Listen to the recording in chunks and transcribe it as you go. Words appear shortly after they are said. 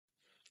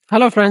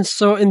Hello friends,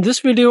 so in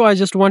this video I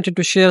just wanted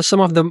to share some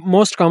of the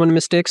most common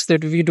mistakes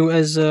that we do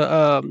as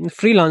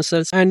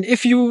freelancers, and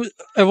if you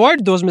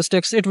avoid those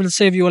mistakes it will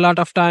save you a lot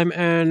of time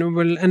and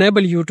will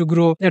enable you to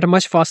grow at a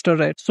much faster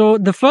rate. So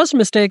the first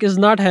mistake is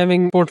not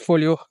having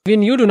portfolio.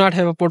 When you do not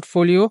have a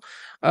portfolio,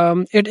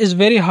 it is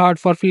very hard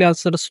for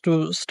freelancers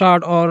to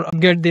start or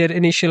get their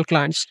initial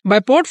clients. By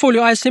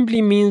portfolio, I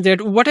simply mean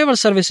that whatever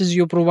services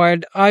you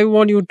provide, I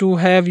want you to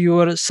have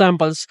your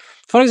samples.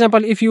 For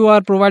example, if you are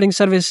providing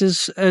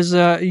services as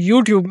a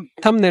YouTube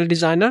thumbnail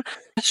designer,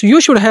 so you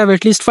should have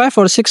at least 5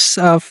 or 6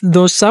 of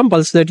those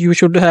samples that you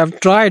should have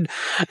tried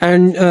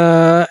and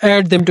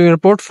add them to your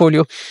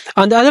portfolio.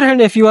 On the other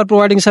hand, if you are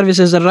providing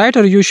services as a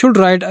writer, you should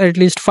write at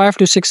least 5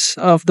 to 6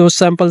 of those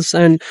samples.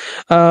 And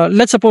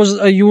let's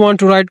suppose you want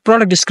to write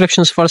product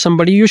descriptions for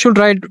somebody. You should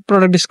write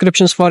product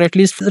descriptions for at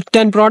least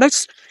 10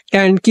 products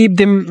and keep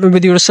them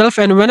with yourself,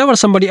 and whenever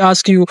somebody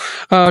asks you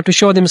to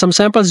show them some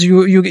samples,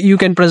 you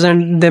can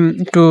present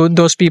them to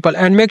those people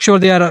and make sure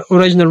they are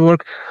original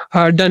work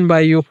done by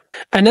you.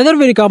 Another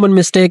very common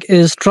mistake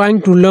is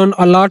trying to learn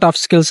a lot of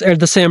skills at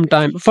the same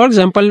time. For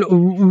example,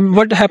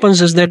 what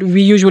happens is that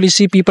we usually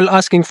see people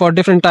asking for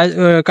different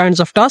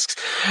kinds of tasks,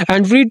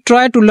 and we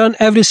try to learn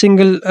every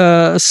single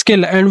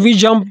skill, and we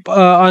jump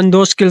on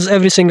those skills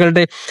every single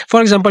day.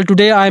 For example,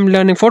 today I'm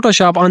learning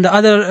Photoshop, on the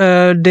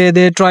other day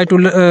they try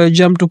to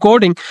jump to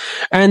coding,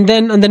 and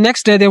then on the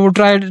next day they will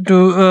try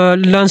to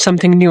learn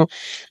something new.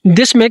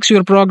 This makes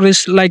your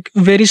progress like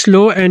very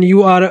slow, and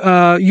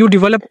you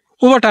develop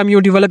over time. You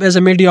develop as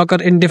a mediocre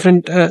in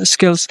different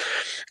skills,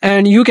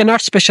 and you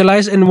cannot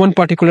specialize in one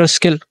particular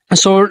skill.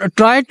 So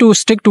try to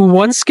stick to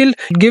one skill,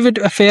 give it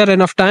a fair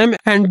enough time,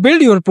 and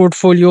build your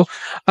portfolio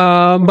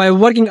by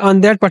working on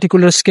that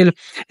particular skill.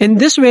 In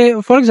this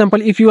way, for example,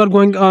 if you are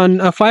going on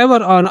Fiverr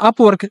or on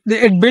Upwork,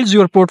 it builds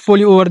your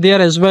portfolio over there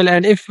as well.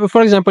 And if,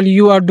 for example,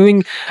 you are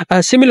doing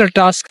a similar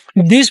task,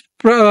 these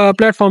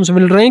platforms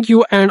will rank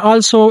you, and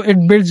also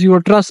it builds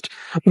your trust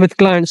with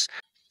clients.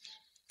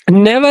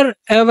 Never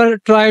ever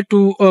try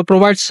to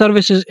provide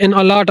services in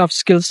a lot of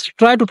skills.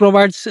 Try to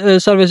provide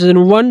services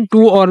in 1,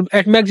 2, or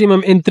at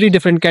maximum in 3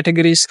 different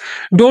categories.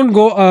 Don't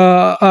go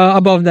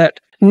above that.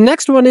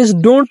 Next one is,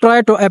 don't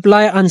try to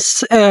apply on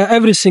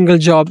every single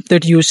job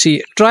that you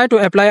see. Try to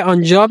apply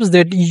on jobs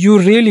that you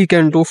really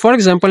can do. For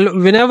example,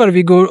 whenever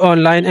we go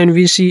online and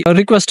we see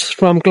requests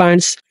from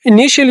clients,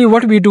 initially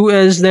what we do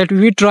is that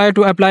we try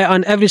to apply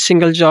on every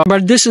single job,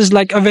 but this is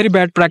like a very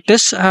bad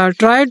practice.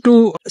 Try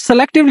to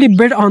selectively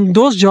bid on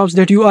those jobs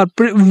that you are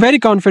very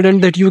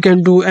confident that you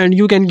can do, and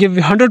you can give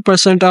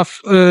 100% of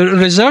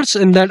results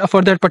in that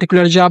for that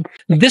particular job.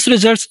 This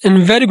results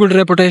in very good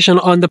reputation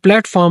on the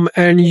platform,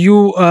 and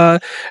you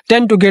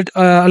tend to get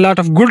a lot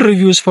of good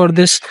reviews for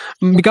this,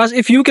 because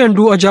if you can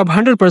do a job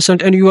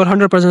 100% and you are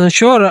 100%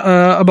 sure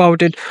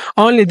about it,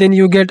 only then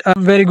you get a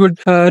very good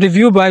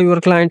review by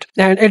your client,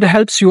 and it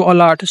helps you a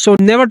lot. So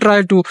never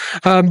try to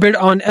bid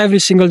on every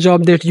single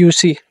job that you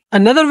see.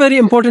 Another very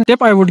important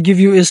tip I would give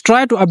you is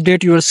try to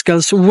update your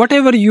skills.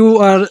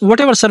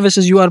 Whatever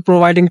services you are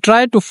providing,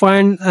 try to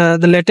find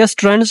the latest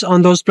trends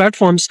on those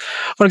platforms.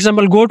 For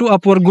example, go to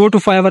Upwork, go to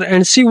Fiverr,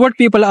 and see what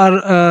people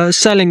are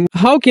selling.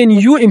 How can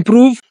you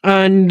improve?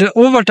 And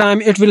over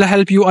time, it will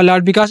help you a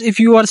lot, because if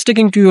you are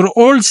sticking to your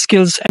old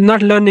skills and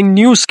not learning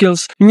new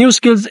skills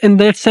in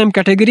that same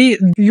category,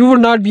 you will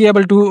not be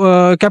able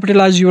to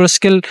capitalize your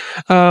skill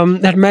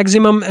at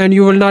maximum, and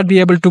you will not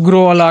be able to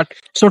grow a lot.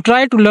 So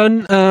try to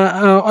learn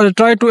or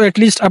try to at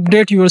least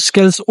update your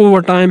skills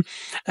over time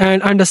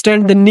and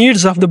understand the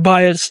needs of the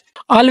buyers.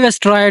 Always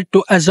try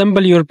to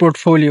assemble your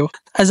portfolio.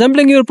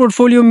 Assembling your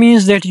portfolio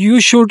means that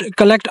you should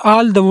collect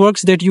all the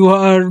works that you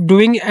are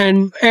doing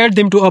and add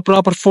them to a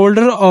proper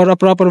folder or a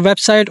proper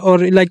website or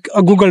like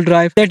a Google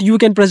Drive that you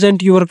can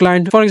present to your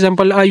client. For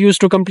example, I used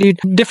to complete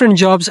different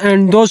jobs,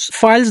 and those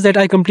files that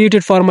I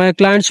completed for my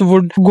clients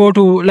would go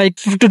to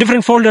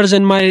different folders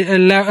in my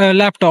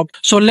laptop.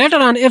 So later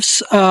on,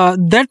 if a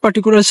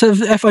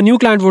new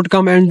client would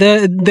come and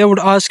they would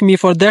ask me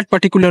for that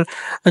particular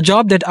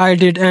job that I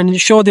did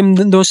and show them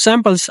those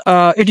samples,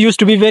 it used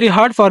to be very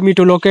hard for me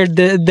to locate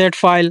that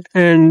file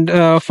and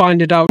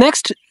find it out.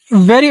 Next,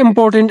 very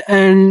important,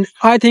 and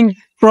I think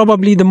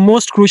probably the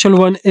most crucial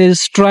one,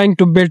 is trying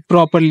to bid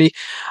properly.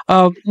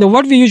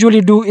 What we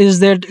usually do is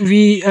that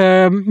we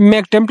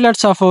make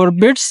templates of our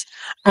bids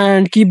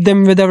and keep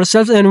them with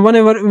ourselves, and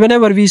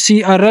whenever we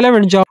see a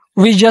relevant job,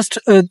 we just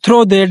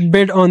throw that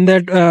bid on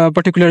that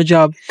particular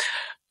job.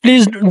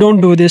 Please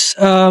don't do this.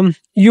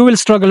 You will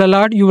struggle a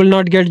lot. You will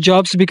not get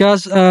jobs,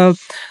 because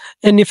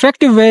an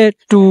effective way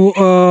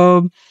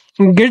to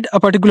get a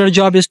particular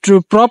job is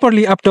to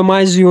properly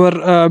optimize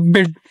your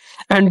bid,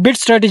 and bid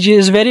strategy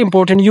is very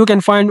important. You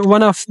can find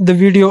one of the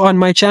video on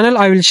my channel.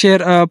 I will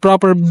share a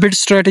proper bid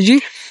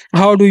strategy.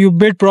 How do you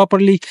bid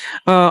properly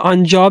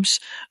on jobs?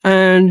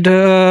 And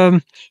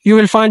you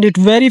will find it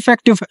very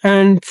effective,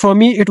 and for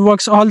me it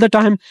works all the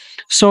time.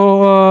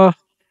 So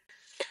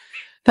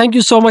thank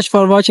you so much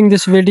for watching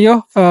this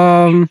video,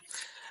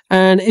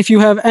 and if you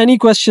have any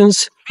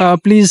questions,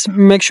 please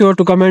make sure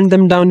to comment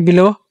them down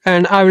below,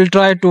 and I will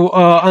try to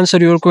answer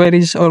your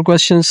queries or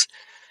questions.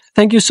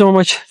 Thank you so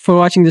much for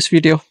watching this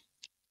video.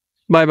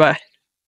 Bye bye.